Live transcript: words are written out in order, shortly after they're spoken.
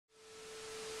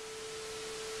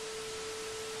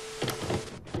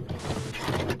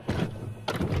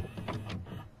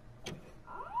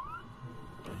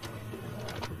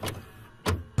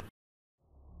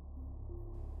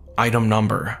Item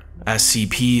Number: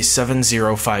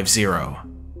 SCP-7050.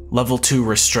 Level 2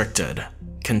 Restricted.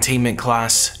 Containment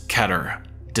Class: Keter.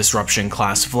 Disruption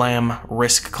Class: Vlam.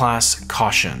 Risk Class: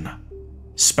 Caution.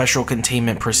 Special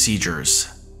Containment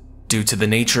Procedures. Due to the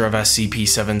nature of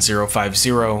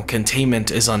SCP-7050,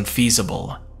 containment is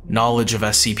unfeasible. Knowledge of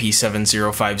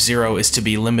SCP-7050 is to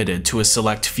be limited to a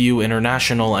select few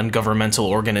international and governmental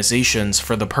organizations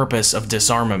for the purpose of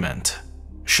disarmament.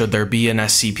 Should there be an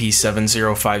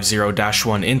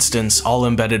SCP-7050-1 instance, all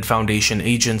embedded Foundation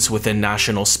agents within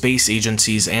national space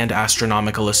agencies and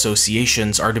astronomical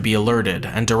associations are to be alerted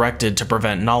and directed to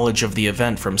prevent knowledge of the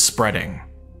event from spreading.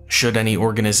 Should any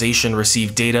organization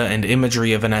receive data and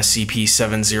imagery of an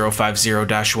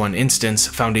SCP-7050-1 instance,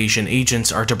 Foundation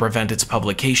agents are to prevent its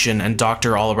publication and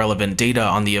doctor all relevant data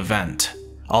on the event.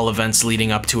 All events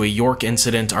leading up to a York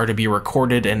incident are to be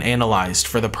recorded and analyzed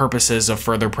for the purposes of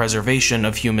further preservation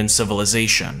of human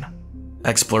civilization.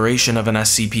 Exploration of an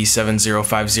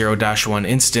SCP-7050-1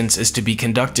 instance is to be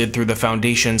conducted through the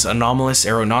Foundation's Anomalous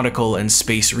Aeronautical and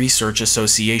Space Research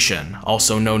Association,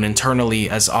 also known internally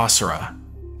as ASRA.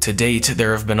 To date,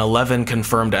 there have been 11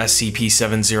 confirmed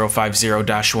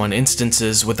SCP-7050-1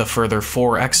 instances, with a further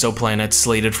 4 exoplanets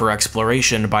slated for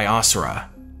exploration by ASRA.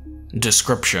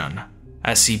 Description: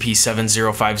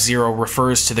 SCP-7050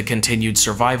 refers to the continued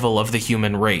survival of the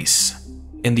human race.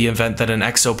 In the event that an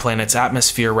exoplanet's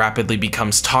atmosphere rapidly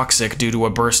becomes toxic due to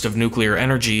a burst of nuclear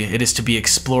energy, it is to be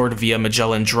explored via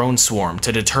Magellan drone swarm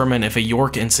to determine if a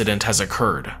York incident has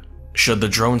occurred. Should the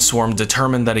drone swarm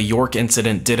determine that a York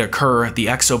incident did occur, the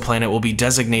exoplanet will be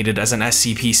designated as an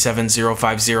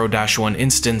SCP-7050-1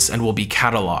 instance and will be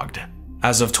catalogued.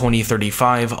 As of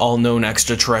 2035, all known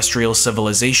extraterrestrial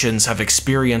civilizations have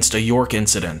experienced a York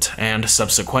incident and,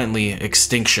 subsequently,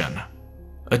 extinction.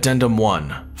 Addendum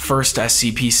 1. First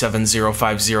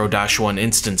SCP-7050-1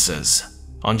 instances.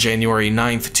 On January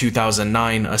 9,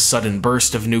 2009, a sudden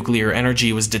burst of nuclear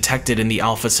energy was detected in the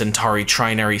Alpha Centauri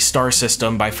trinary star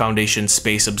system by Foundation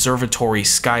Space Observatory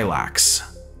Skylax.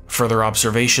 Further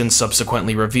observations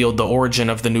subsequently revealed the origin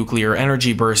of the nuclear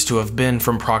energy burst to have been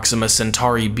from Proxima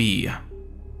Centauri b.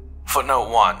 Footnote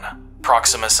 1.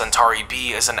 Proxima Centauri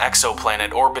b is an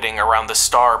exoplanet orbiting around the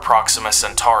star Proxima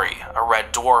Centauri, a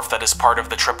red dwarf that is part of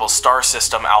the triple star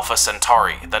system Alpha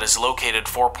Centauri that is located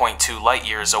 4.2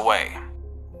 light-years away.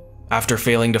 After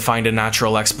failing to find a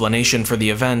natural explanation for the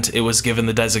event, it was given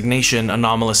the designation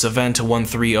Anomalous Event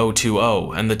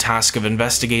 13020, and the task of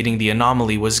investigating the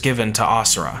anomaly was given to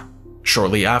ASRA.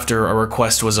 Shortly after, a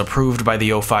request was approved by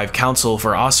the O5 Council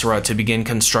for ASRA to begin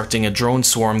constructing a drone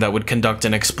swarm that would conduct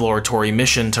an exploratory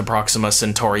mission to Proxima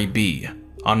Centauri b.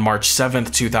 On March 7,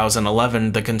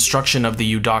 2011, the construction of the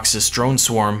Eudoxus drone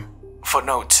swarm.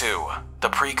 Footnote 2. The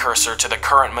precursor to the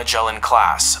current Magellan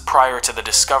class, prior to the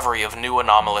discovery of new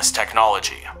anomalous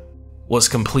technology, was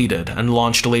completed and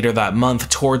launched later that month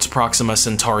towards Proxima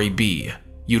Centauri b.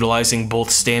 Utilizing both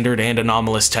standard and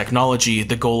anomalous technology,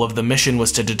 the goal of the mission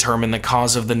was to determine the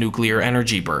cause of the nuclear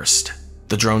energy burst.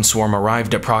 The drone swarm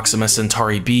arrived at Proxima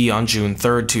Centauri b on June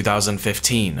 3,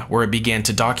 2015, where it began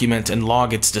to document and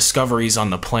log its discoveries on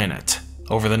the planet.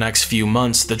 Over the next few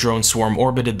months, the drone swarm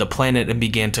orbited the planet and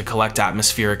began to collect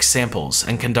atmospheric samples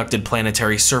and conducted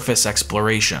planetary surface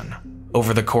exploration.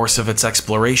 Over the course of its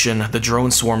exploration, the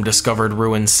drone swarm discovered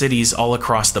ruined cities all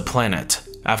across the planet.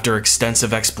 After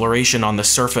extensive exploration on the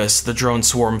surface, the drone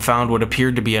swarm found what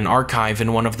appeared to be an archive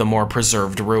in one of the more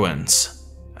preserved ruins.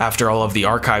 After all of the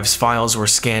archive's files were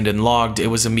scanned and logged, it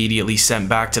was immediately sent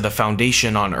back to the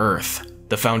Foundation on Earth.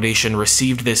 The Foundation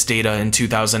received this data in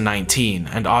 2019,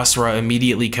 and ASRA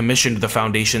immediately commissioned the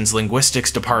Foundation's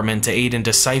linguistics department to aid in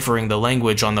deciphering the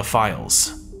language on the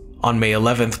files. On May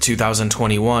 11,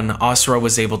 2021, ASRA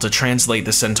was able to translate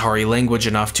the Centauri language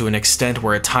enough to an extent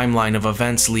where a timeline of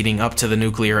events leading up to the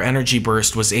nuclear energy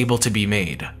burst was able to be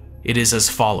made. It is as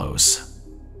follows.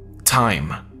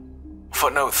 Time.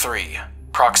 Footnote 3.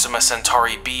 Proxima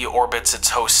Centauri b orbits its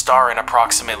host star in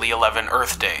approximately 11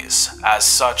 Earth days. As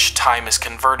such, time is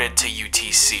converted to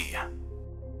UTC.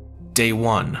 Day 1,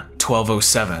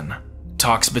 1207.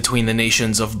 Talks between the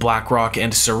nations of Blackrock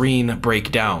and Serene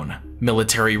break down.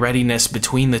 Military readiness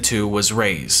between the two was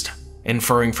raised.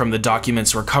 Inferring from the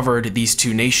documents recovered, these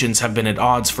two nations have been at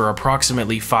odds for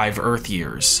approximately 5 Earth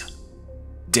years.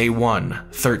 Day 1,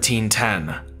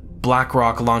 1310.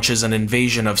 Blackrock launches an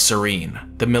invasion of Serene.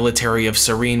 The military of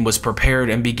Serene was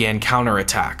prepared and began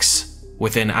counterattacks.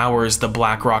 Within hours, the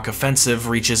Blackrock offensive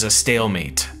reaches a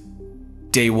stalemate.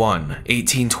 Day 1,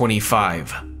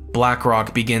 1825.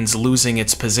 Blackrock begins losing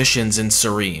its positions in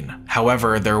Serene.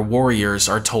 However, their warriors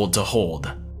are told to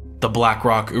hold. The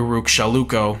Blackrock Uruk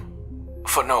Shaluko.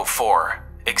 Footnote 4.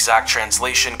 Exact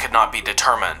translation could not be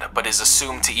determined, but is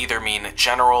assumed to either mean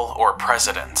general or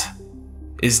president.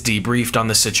 Is debriefed on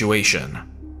the situation.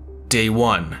 Day 1,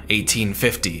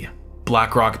 1850.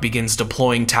 BlackRock begins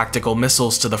deploying tactical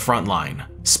missiles to the front line.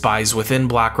 Spies within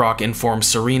BlackRock inform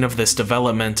Serene of this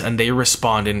development and they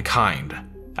respond in kind.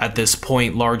 At this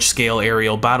point, large-scale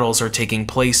aerial battles are taking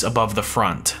place above the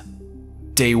front.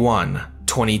 Day 1,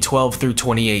 2012 through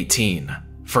 2018.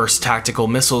 First tactical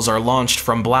missiles are launched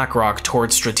from BlackRock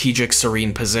towards strategic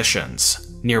Serene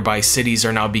positions. Nearby cities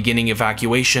are now beginning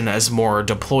evacuation as more are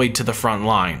deployed to the front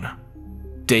line.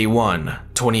 Day 1,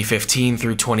 2015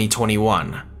 through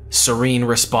 2021. Serene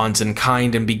responds in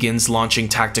kind and begins launching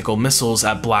tactical missiles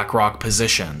at BlackRock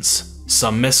positions.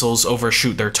 Some missiles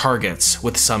overshoot their targets,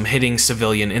 with some hitting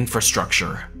civilian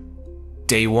infrastructure.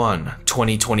 Day 1,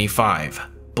 2025.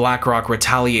 BlackRock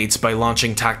retaliates by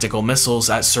launching tactical missiles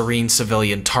at Serene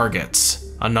civilian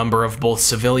targets. A number of both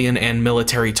civilian and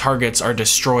military targets are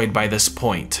destroyed by this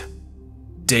point.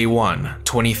 Day 1,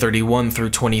 2031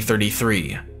 through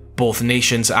 2033. Both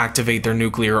nations activate their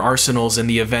nuclear arsenals in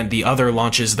the event the other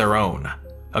launches their own.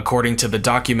 According to the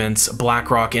documents,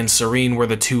 BlackRock and Serene were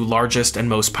the two largest and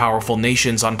most powerful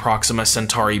nations on Proxima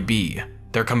Centauri b.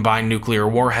 Their combined nuclear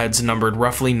warheads numbered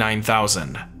roughly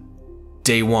 9,000.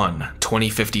 Day 1,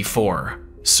 2054.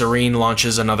 Serene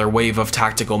launches another wave of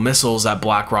tactical missiles at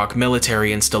BlackRock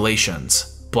military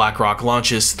installations. BlackRock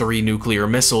launches 3 nuclear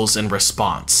missiles in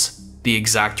response. The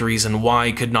exact reason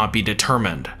why could not be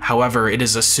determined, however, it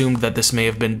is assumed that this may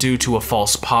have been due to a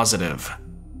false positive.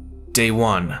 Day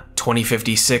 1,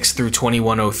 2056 through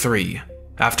 2103.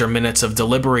 After minutes of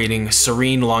deliberating,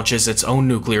 Serene launches its own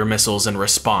nuclear missiles in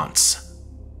response.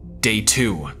 Day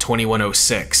 2,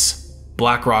 2106.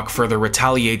 BlackRock further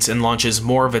retaliates and launches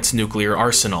more of its nuclear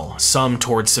arsenal, some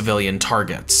towards civilian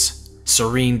targets.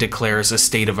 Serene declares a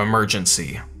state of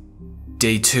emergency.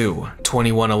 Day 2,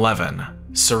 2111.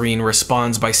 Serene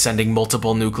responds by sending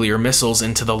multiple nuclear missiles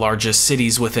into the largest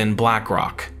cities within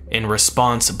BlackRock. In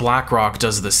response, BlackRock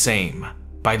does the same.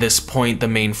 By this point, the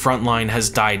main front line has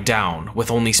died down, with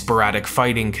only sporadic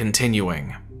fighting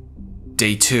continuing.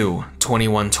 Day 2,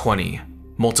 2120.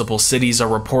 Multiple cities are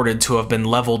reported to have been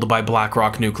leveled by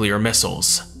BlackRock nuclear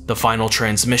missiles. The final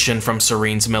transmission from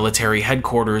Serene's military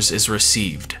headquarters is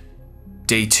received.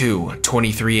 Day 2,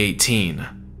 2318.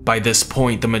 By this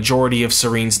point, the majority of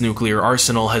Serene's nuclear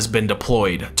arsenal has been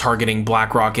deployed, targeting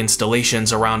BlackRock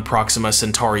installations around Proxima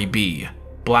Centauri b.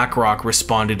 BlackRock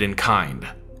responded in kind.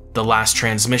 The last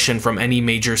transmission from any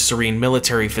major Serene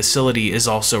military facility is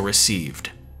also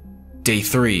received. Day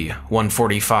 3,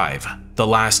 145. The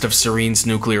last of Serene's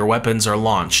nuclear weapons are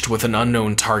launched with an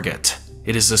unknown target.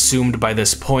 It is assumed by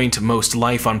this point most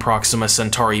life on Proxima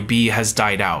Centauri b has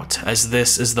died out, as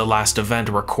this is the last event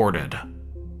recorded.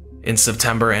 In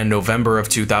September and November of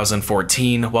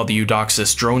 2014, while the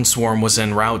Eudoxus drone swarm was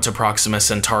en route to Proxima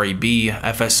Centauri b,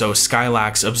 FSO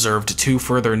Skylax observed 2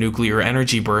 further nuclear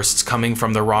energy bursts coming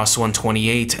from the Ross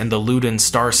 128 and the Luden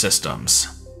star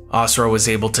systems. Asra was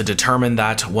able to determine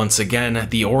that, once again,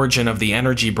 the origin of the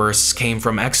energy bursts came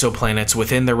from exoplanets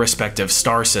within their respective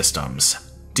star systems.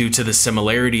 Due to the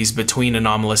similarities between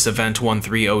Anomalous Event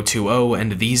 13020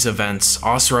 and these events,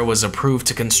 Asra was approved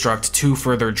to construct 2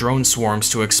 further drone swarms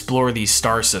to explore these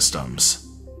star systems.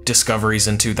 Discoveries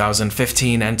in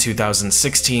 2015 and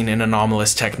 2016 in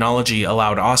anomalous technology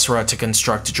allowed Asra to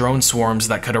construct drone swarms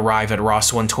that could arrive at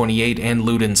Ross 128 and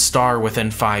Luden star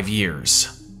within 5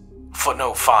 years.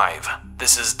 Footnote 5.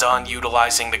 This is done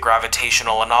utilizing the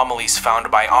gravitational anomalies found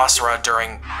by Asra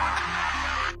during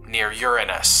near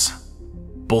Uranus.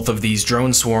 Both of these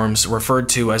drone swarms, referred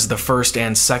to as the first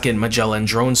and second Magellan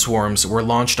drone swarms, were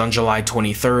launched on July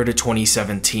 23,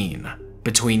 2017.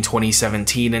 Between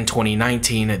 2017 and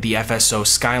 2019, the FSO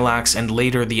Skylax and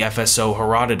later the FSO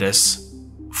Herodotus.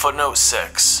 Footnote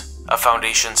 6. A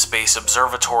Foundation Space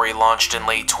Observatory launched in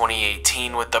late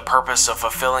 2018 with the purpose of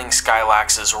fulfilling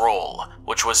Skylax's role,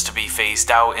 which was to be phased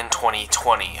out in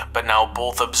 2020, but now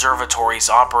both observatories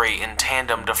operate in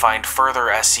tandem to find further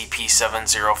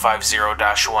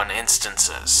SCP-7050-1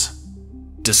 instances.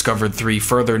 Discovered 3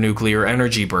 further nuclear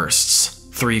energy bursts.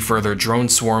 3 further drone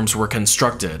swarms were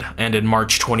constructed, and in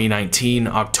March 2019,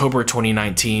 October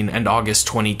 2019, and August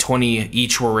 2020,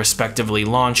 each were respectively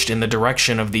launched in the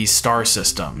direction of these star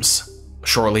systems.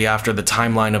 Shortly after the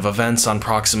timeline of events on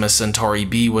Proxima Centauri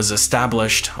b was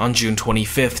established, on June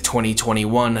 25,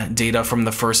 2021, data from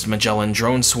the first Magellan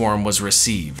drone swarm was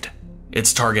received.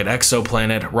 Its target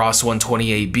exoplanet, Ross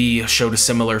 128b, showed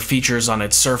similar features on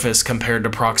its surface compared to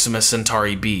Proxima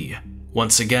Centauri b.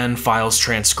 Once again, files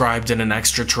transcribed in an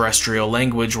extraterrestrial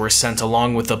language were sent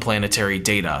along with the planetary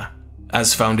data.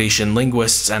 As Foundation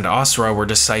linguists and Asra were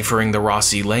deciphering the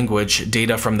Rossi language,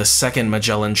 data from the second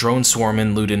Magellan drone swarm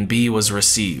in Luden B was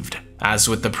received. As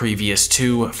with the previous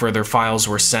two, further files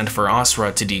were sent for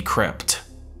Asra to decrypt.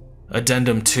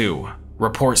 Addendum 2.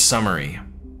 Report Summary.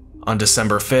 On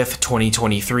December 5,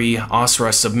 2023,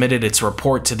 Asra submitted its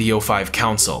report to the O5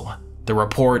 Council. The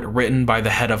report, written by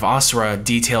the head of Asra,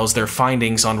 details their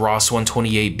findings on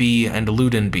ROS-128B and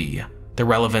Luden B. The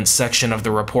relevant section of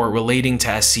the report relating to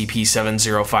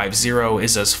SCP-7050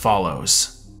 is as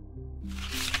follows.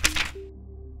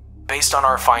 Based on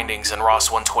our findings in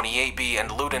ROS-128B and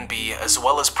Luden B, as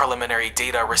well as preliminary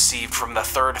data received from the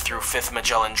 3rd through 5th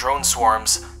Magellan drone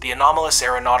swarms, the Anomalous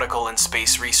Aeronautical and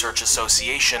Space Research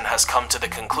Association has come to the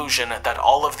conclusion that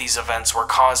all of these events were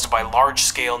caused by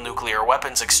large-scale nuclear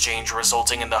weapons exchange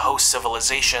resulting in the host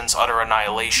civilization's utter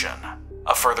annihilation.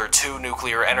 A further 2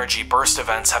 nuclear energy burst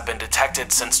events have been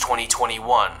detected since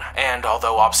 2021, and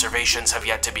although observations have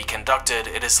yet to be conducted,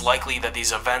 it is likely that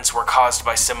these events were caused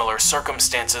by similar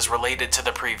circumstances related to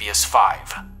the previous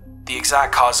 5. The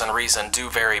exact cause and reason do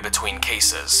vary between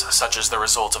cases, such as the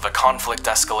result of a conflict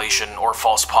escalation or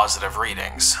false positive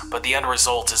readings, but the end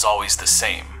result is always the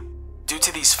same. Due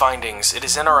to these findings, it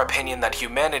is in our opinion that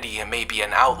humanity may be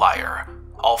an outlier.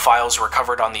 All files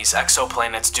recovered on these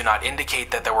exoplanets do not indicate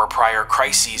that there were prior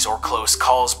crises or close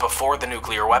calls before the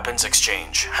nuclear weapons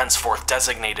exchange, henceforth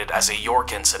designated as a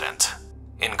York incident.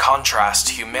 In contrast,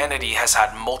 humanity has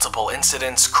had multiple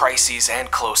incidents, crises,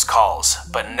 and close calls,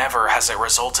 but never has it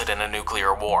resulted in a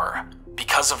nuclear war.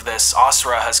 Because of this,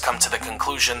 Asra has come to the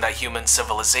conclusion that human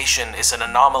civilization is an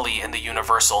anomaly in the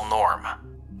universal norm.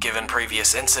 Given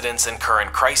previous incidents and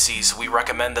current crises, we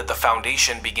recommend that the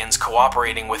Foundation begins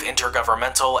cooperating with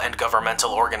intergovernmental and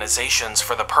governmental organizations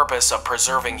for the purpose of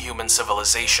preserving human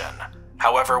civilization.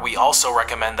 However, we also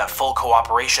recommend that full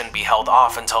cooperation be held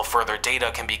off until further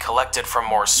data can be collected from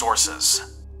more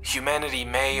sources. Humanity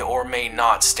may or may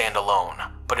not stand alone,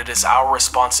 but it is our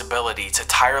responsibility to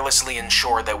tirelessly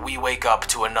ensure that we wake up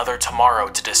to another tomorrow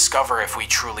to discover if we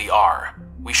truly are.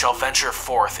 We shall venture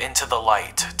forth into the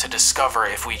light to discover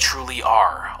if we truly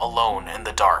are alone in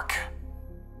the dark.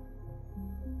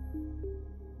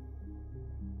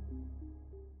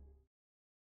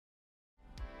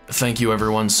 Thank you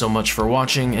everyone so much for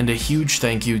watching, and a huge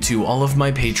thank you to all of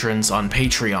my patrons on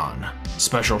Patreon.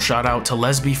 Special shout out to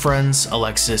Lesby Friends,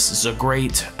 Alexis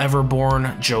Zagreat,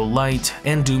 Everborn, Joe Light,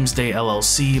 and Doomsday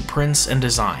LLC, Prince and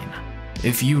Design.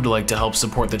 If you'd like to help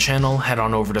support the channel, head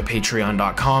on over to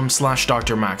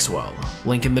patreon.com/Dr. Maxwell,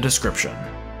 link in the description.